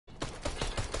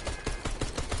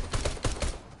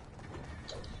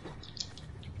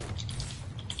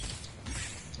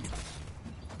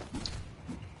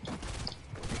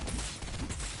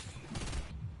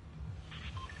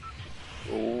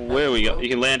where are we go? You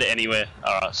can land it anywhere.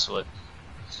 Alright, sweet.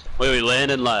 Where are we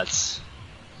landing, lads?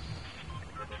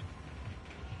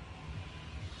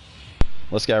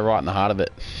 Let's go right in the heart of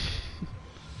it.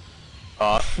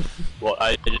 Alright.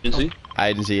 What, agency?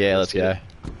 Agency, yeah, let's go.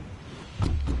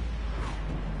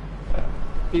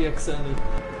 BX only.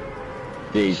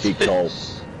 Big goal.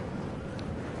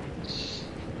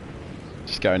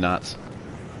 Just go nuts.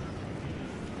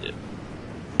 Yep.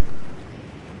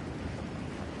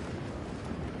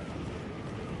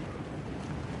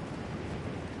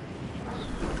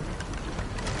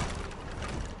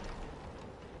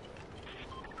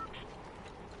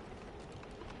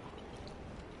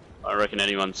 I reckon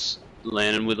anyone's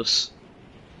landing with us.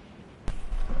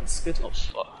 That's good. Oh,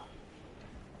 fuck.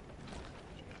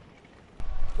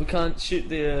 We can't shoot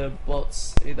the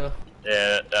bots either.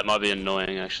 Yeah, that might be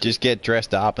annoying actually. Just get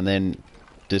dressed up and then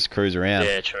just cruise around.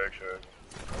 Yeah, true.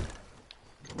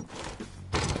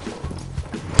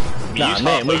 Nah,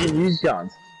 man, we can use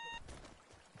guns.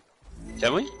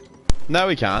 Can we? No,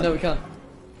 we can't. No, we can't.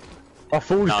 I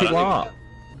thought we No, I picked don't one think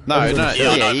up. No, Yeah,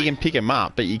 yeah, no. you can pick them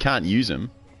up, but you can't use them.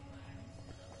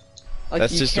 Like,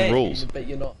 That's you just the can, rules. But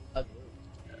you're not.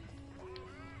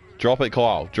 Drop it,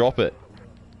 Kyle. Drop it.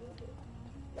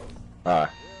 Alright.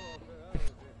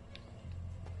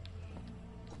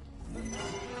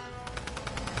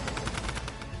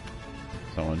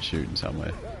 Someone's shooting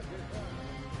somewhere.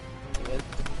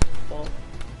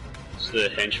 It's the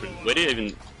henchman. Where do you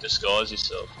even disguise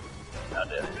yourself? Out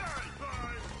there.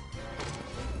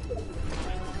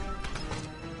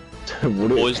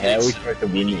 Boys How are we next. supposed to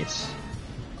win this?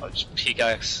 I just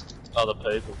pickaxe other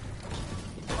people.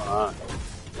 Alright.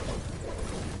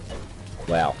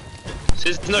 Wow.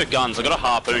 Says there's no guns. I got a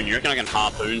harpoon. You reckon I can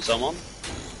harpoon someone?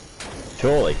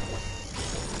 Surely.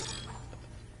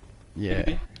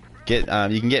 Yeah. Get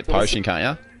you can get potion,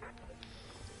 can't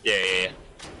you?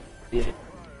 Yeah.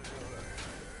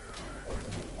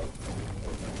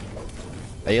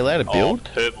 Are you allowed to build?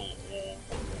 Oh, purple wall.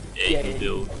 Yeah, you can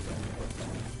build.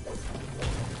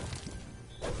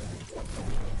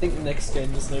 I think the next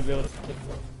game there's no build.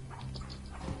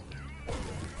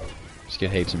 Just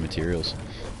get heaps of materials.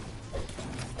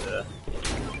 Yeah.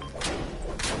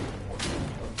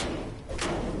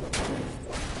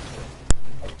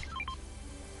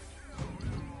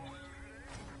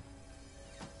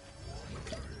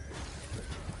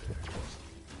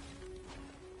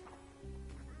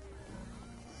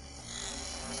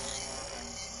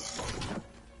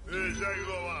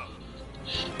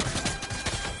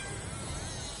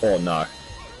 Oh no.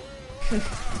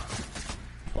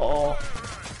 Oh.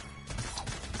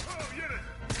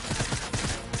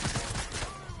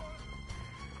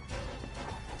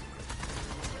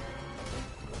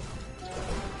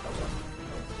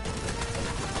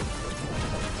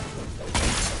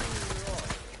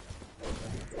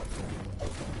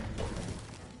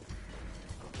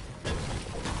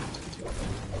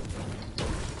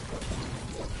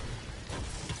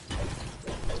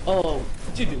 Oh,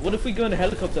 dude, what if we go in a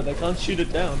helicopter? They can't shoot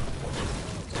it down.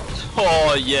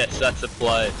 Oh yes, that's a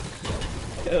play.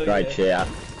 Hell Great yeah. shout.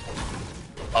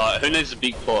 Alright, who needs a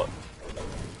big pot?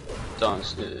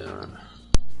 Dunks. Yeah,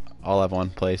 I'll have one,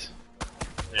 please.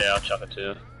 yeah, I'll chuck it to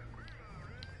you.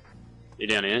 You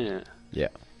down here? Yeah. Yeah.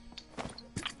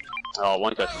 Oh, it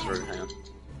won't go through. Hang on.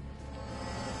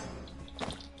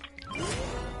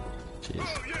 Cheers.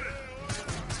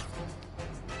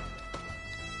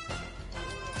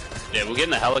 Yeah, we'll get in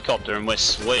the helicopter and we're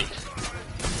sweet.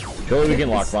 Surely we can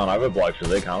like run over blokes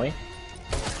with it, can't we?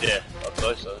 Yeah, I'd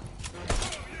say so.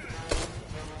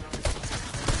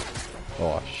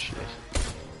 Oh shit.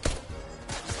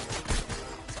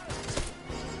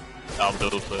 I'll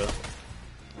build for you.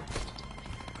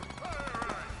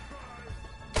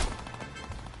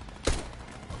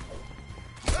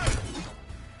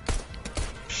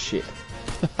 Shit.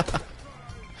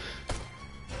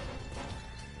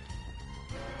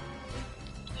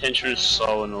 Henchman is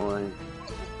so annoying.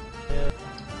 Yeah.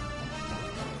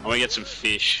 I'm gonna get some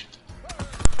fish.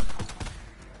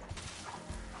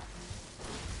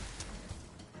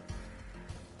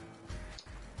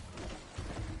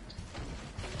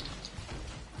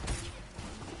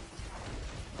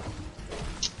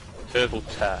 Purple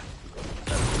tack.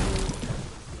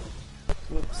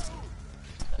 Whoops.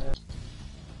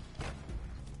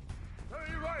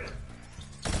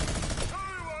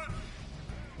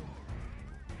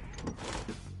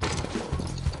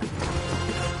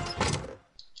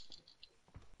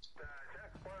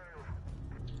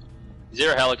 Is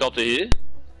there a helicopter here?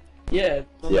 Yeah.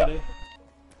 Yeah.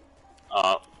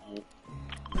 Already.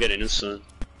 We'll get in it soon.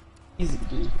 Easy,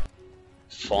 dude.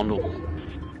 Fondle.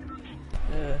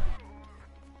 Yeah.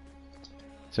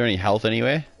 Is there any health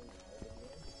anywhere?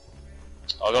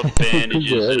 I got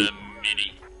bandages and a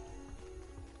mini.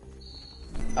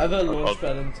 I have a launch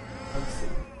pad and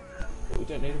but we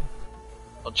don't need them.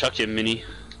 I'll chuck you a mini.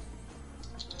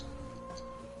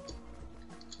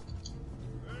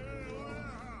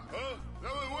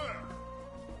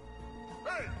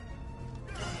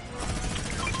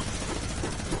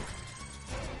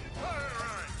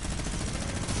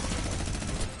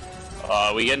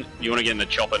 You want to get in the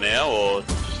chopper now, or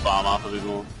just farm up a bit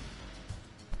more?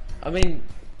 I mean,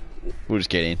 We'll just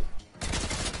get in.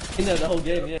 you know the whole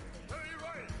game, yeah.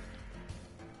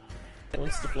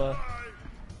 Wants to fly.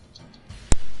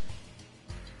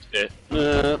 Yeah.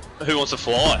 Who wants to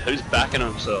fly? Who's backing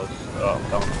himself? Oh,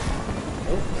 come on.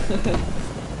 Oh.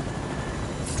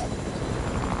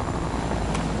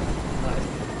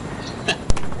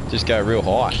 Just go real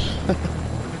high.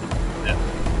 Yeah.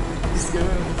 Just go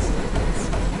around.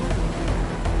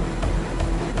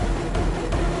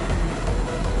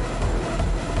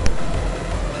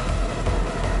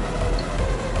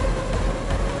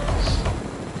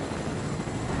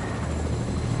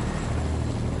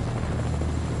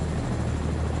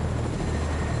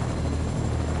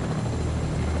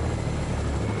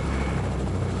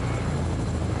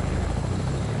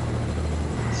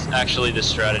 Actually, the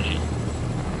strategy.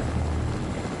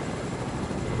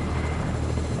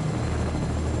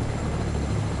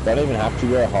 They don't even have to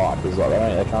go high because like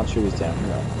they can't shoot us down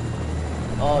here.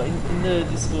 Oh, in the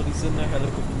Discord he said no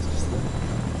helicopters just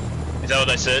there. Is that what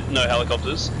they said? No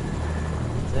helicopters?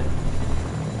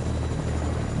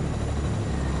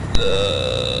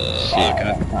 Shit,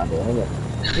 I can't do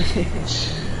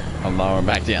anything. I'm lowering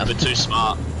back down. We're too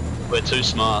smart. We're too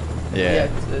smart. Yeah.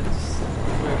 It's we're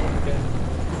in the game.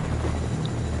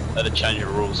 They had to change the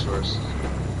rules for us.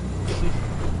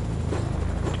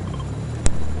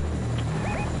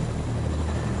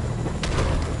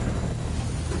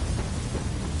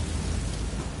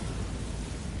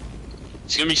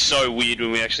 It's gonna be so weird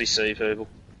when we actually see people.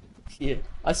 Yeah,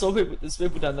 I saw people. There's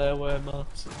people down there wearing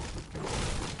masks.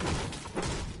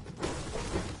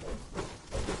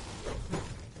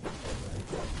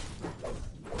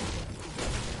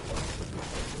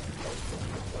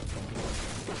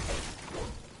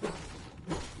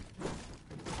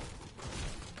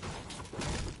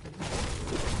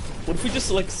 What if we just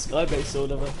select Skybase or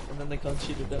whatever, and then they can't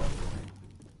shoot it down?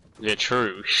 Yeah,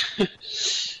 true.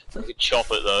 We could chop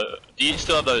it though. Do you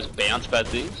still have those bounce pad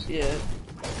things? Yeah.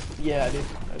 Yeah, I do.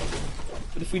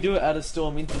 But if we do it out of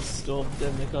storm into the storm,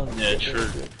 then they can't. Yeah, get true.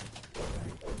 there.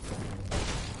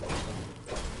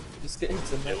 Just get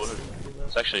into the Yeah, next.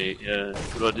 it's actually a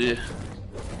good idea.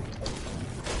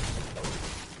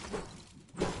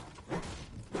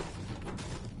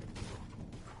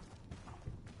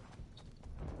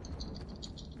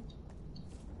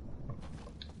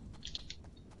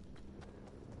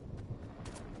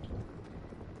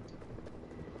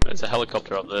 There's a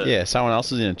helicopter up there. Yeah, someone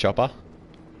else is in a chopper.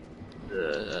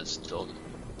 That's dog.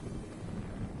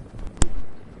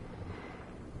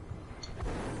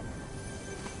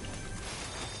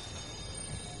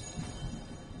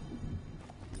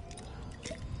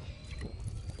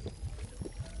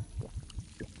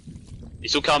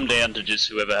 This will come down to just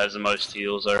whoever has the most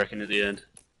heals, I reckon, at the end.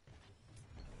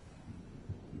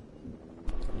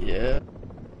 Yeah.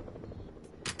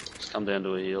 Just come down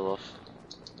to a heal off.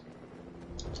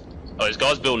 Oh, there's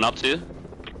guys building up to you.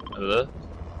 Over there.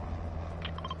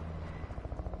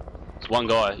 There's one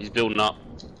guy, he's building up.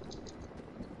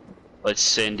 Let's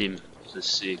send him to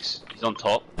 6. He's on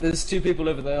top. There's two people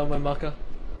over there on my marker.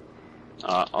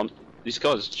 This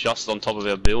guy's just on top of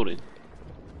our building.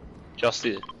 Just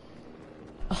here.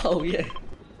 Oh yeah.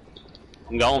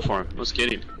 I'm going for him. Let's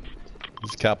get him.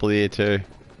 There's a couple here too.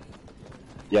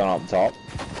 Yeah, up top.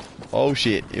 Oh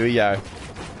shit, here we go.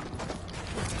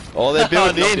 Oh, they're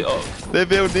building in. They're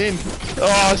building in.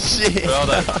 Oh shit. Where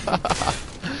are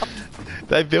they?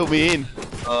 They built me in.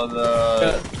 Oh no.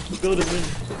 Yeah, build him in.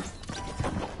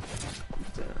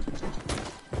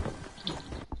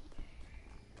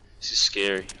 This is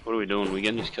scary. What are we doing? We're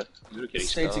getting Stay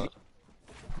started. together.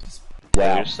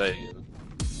 Yeah, Wow. just stay together.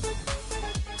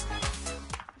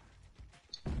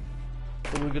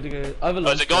 We're gonna go. I have a Oh,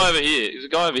 there's a guy over here. There's a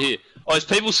guy over here. Oh, there's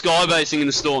people skybasing in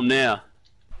the storm now.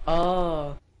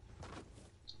 Ah.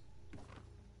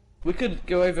 We could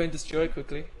go over and destroy it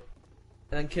quickly.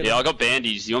 And then kill Yeah, I him. got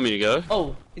bandies. You want me to go?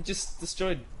 Oh, it just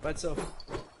destroyed by itself.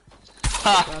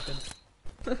 Ha! What happened?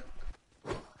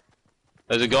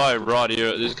 There's a guy right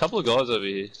here. There's a couple of guys over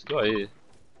here. There's a guy here.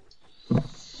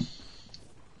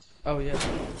 Oh yeah.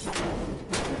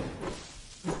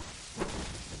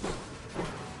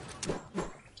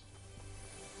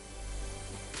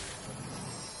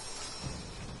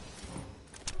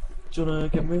 Do you wanna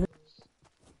get moving?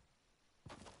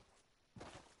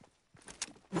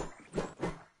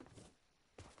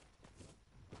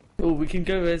 Oh, we can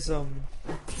go as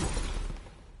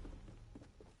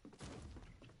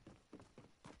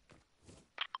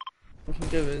we can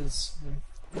go as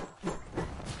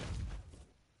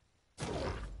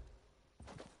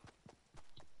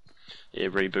Yeah,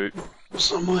 reboot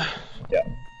somewhere. Yeah.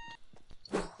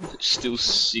 Still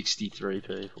 63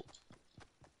 people.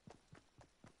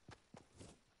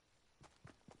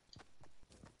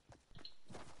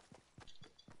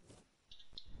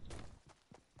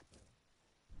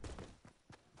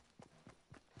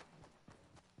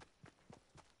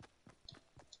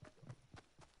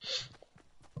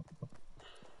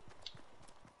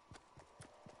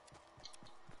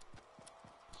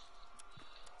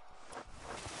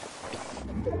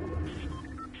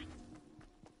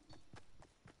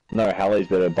 No helis,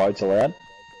 but a boat's allowed.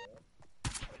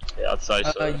 Yeah, I'd say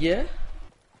so. yeah.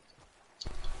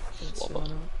 That's Flopper.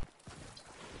 fine.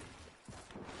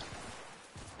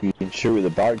 You can shoot with a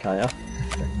boat, can't you?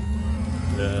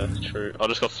 Yeah, true. I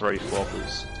just got 3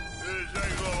 floppers.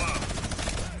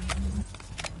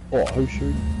 Oh, who's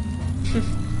shooting?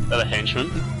 Is that a henchman?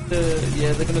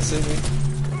 Yeah, they're gonna see me.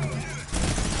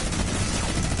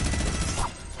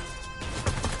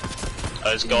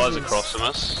 Those guys across from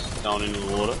us, going into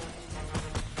the water.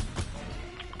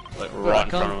 Like But I right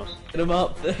in can't front of us. get them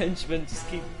up. The henchmen just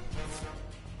keep.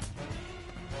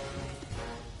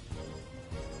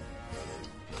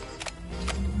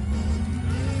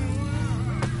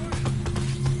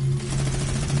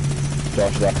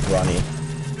 Josh is up and running.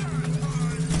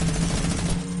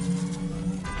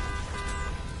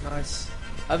 Nice.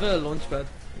 I have a launch pad.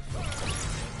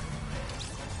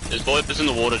 There's boys in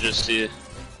the water just here.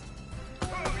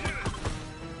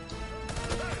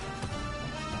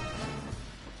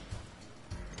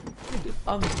 Dude,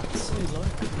 I'm so low.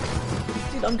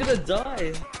 Dude, I'm gonna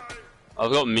die.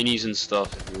 I've got minis and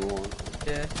stuff if you want.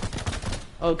 Yeah.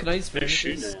 Oh, can I use Better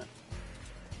shoot bandages? now.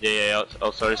 Yeah,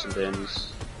 I'll throw some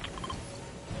bandies.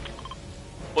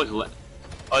 Boys, oh,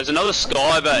 there's another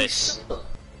sky base.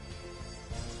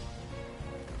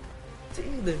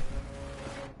 Dude.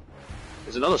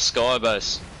 There's another sky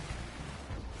base.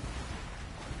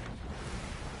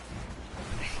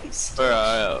 Where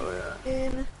are you?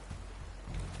 In.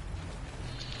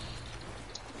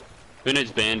 Who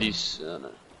needs bandies? I don't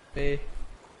know. Me.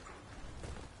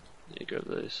 Yeah, grab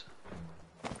these.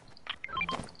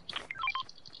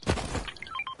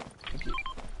 Thank you.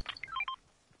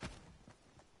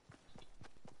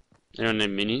 Anyone need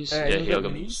minis? Hey, Yeah, you here I got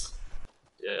got minis?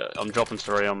 Yeah, I'm dropping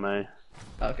 3 on me.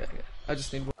 Okay, okay. I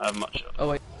just need one. I have much Oh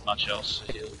wait. else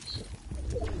for heals.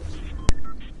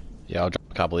 Yeah, I'll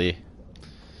drop a couple here.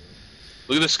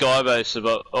 Look at the sky base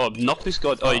above. Oh, knock this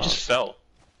guy. Oh, he just fell.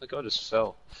 That guy just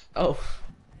fell. Oh.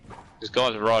 This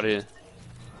guy's right here.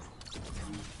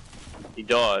 He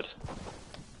died.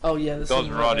 Oh yeah, this Guys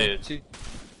one right there, here. too.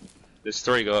 There's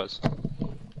 3 guys.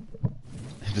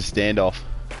 Just stand off.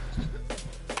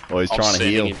 Or he's I'm trying to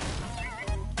sending heal. him.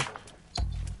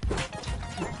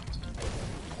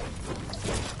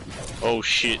 Oh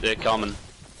shit, they're coming.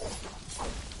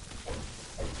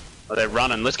 Oh, they're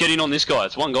running. Let's get in on this guy.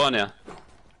 It's one guy now.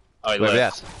 Oh, he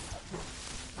Whereabouts? left.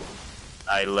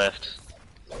 Oh, he left.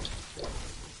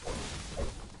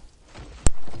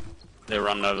 They're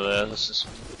running over there. Let's just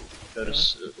go to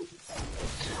circle.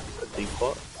 A big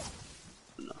pot.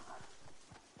 No.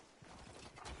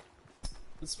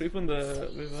 There's people in the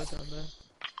river down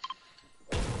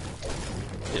there.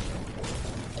 Yep.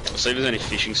 I'll see if there's any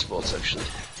fishing spots actually.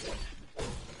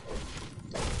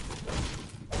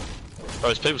 Oh,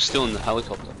 there's people still in the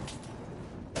helicopter.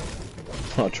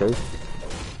 Not true.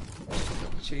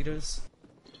 Cheaters.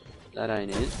 That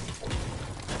ain't it.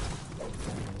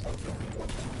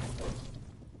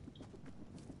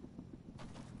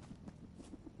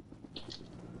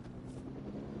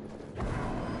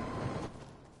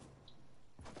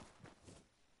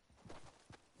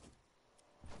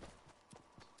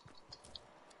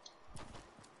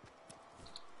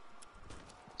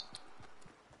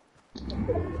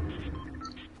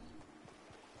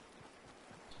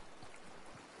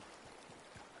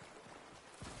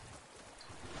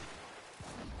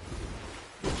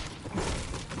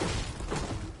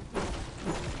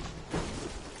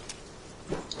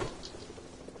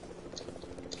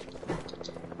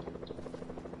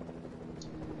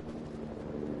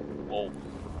 Whoa.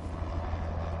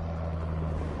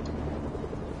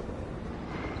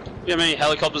 Yeah, how many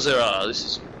helicopters there are? This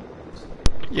is.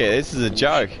 Yeah, this is a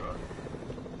joke.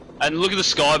 And look at the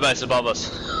sky base above us.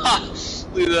 Ha!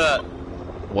 Look at that.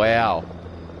 Wow.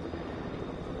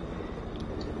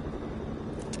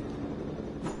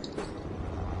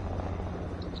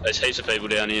 There's heaps of people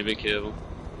down here, be careful.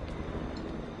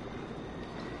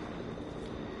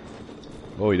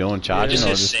 What are we doing? Charging Just or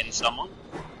gonna just? send someone?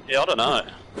 Yeah, I don't know.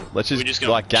 Let's We're just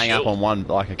gonna like gang up chill. on one,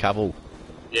 like a couple.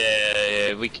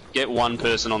 Yeah, we can get one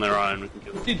person on their own. We can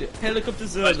kill them. Dude,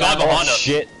 helicopters are. There's a guy behind Oh us.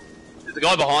 shit! There's a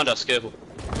guy behind us, careful.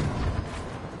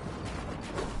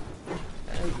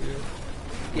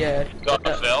 Yeah. Guy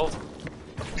fell.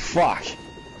 Fuck!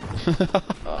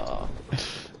 Oh.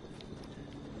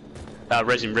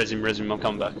 Res him, I'm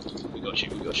coming back. We got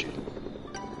you.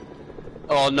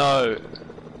 Oh no!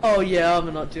 Oh yeah, I'm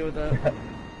gonna not deal with that.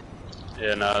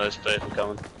 Yeah, no, there's people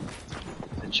coming.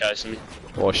 They're chasing me.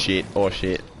 Oh shit!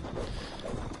 They're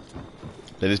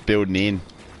just building in.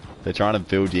 They're trying to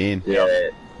build you in. Yeah.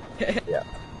 Yeah.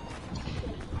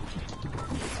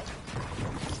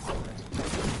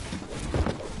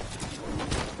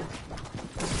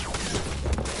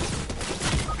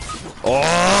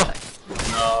 Oh!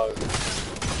 No.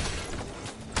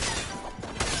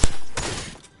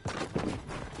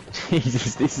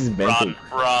 Jesus, this is mental.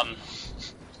 Run.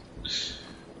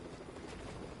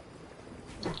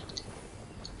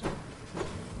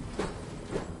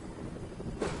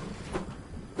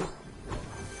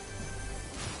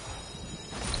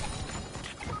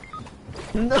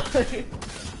 No.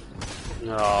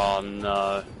 Oh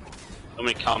no. Want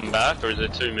me to come back, or is there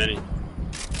too many?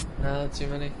 No, too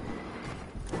many.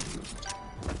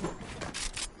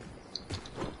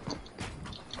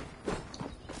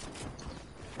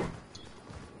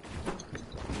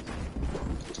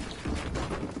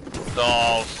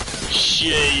 Oh,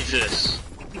 Jesus.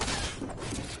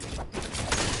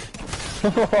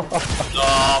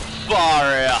 Oh, far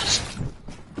out.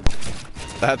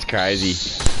 That's crazy.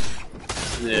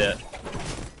 Yeah,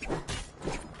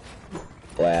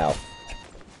 Wow.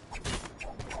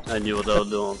 I knew what they were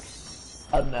doing.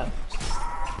 I don't know.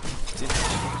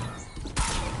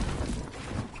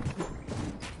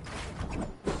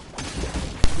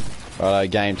 Righto,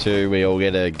 game 2, we all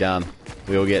get a gun.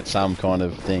 We all get some kind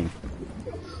of thing.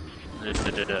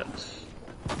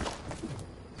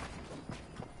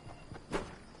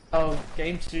 Oh,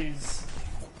 game 2's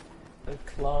a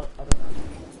class. I don't know.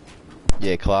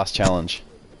 Yeah, class challenge.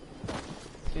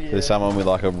 Yeah. There's someone with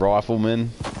like a rifleman,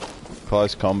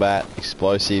 close combat,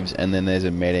 explosives, and then there's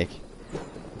a medic.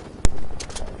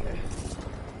 Okay.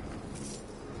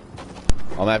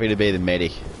 I'm happy to be the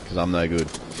medic, because I'm no good.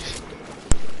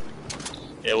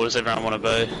 Yeah, what does everyone want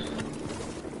to be?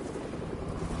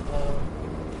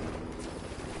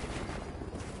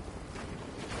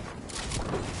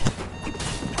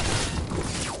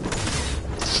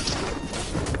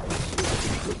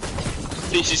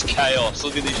 This is chaos,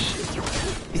 look at this shit.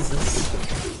 Jesus.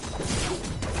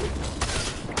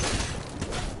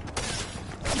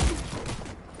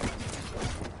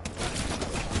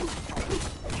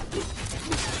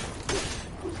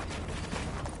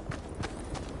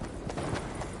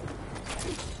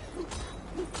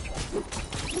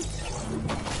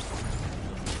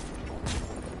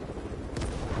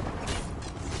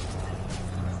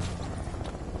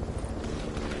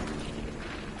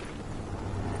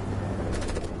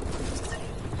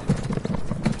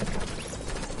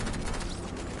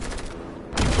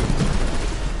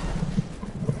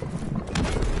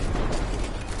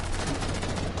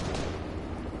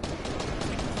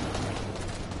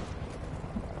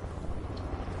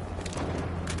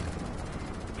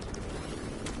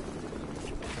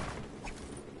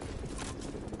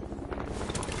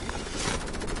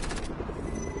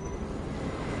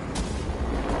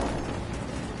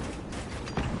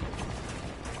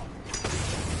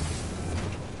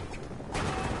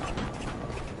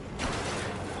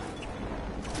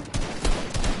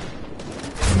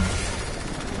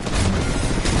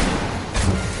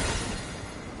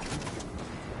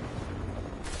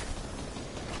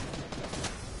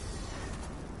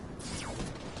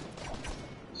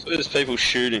 So there's people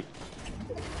shooting.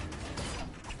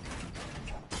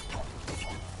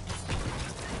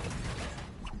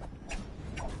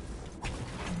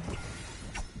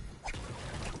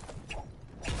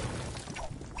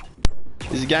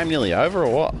 Is the game nearly over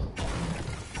or what?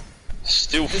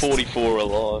 Still 44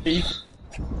 alive. This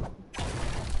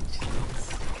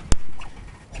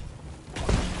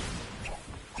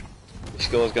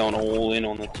guy's going all in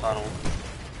on the tunnel.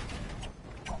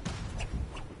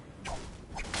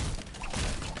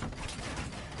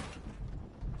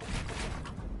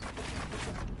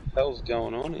 What the hell's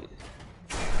going on here?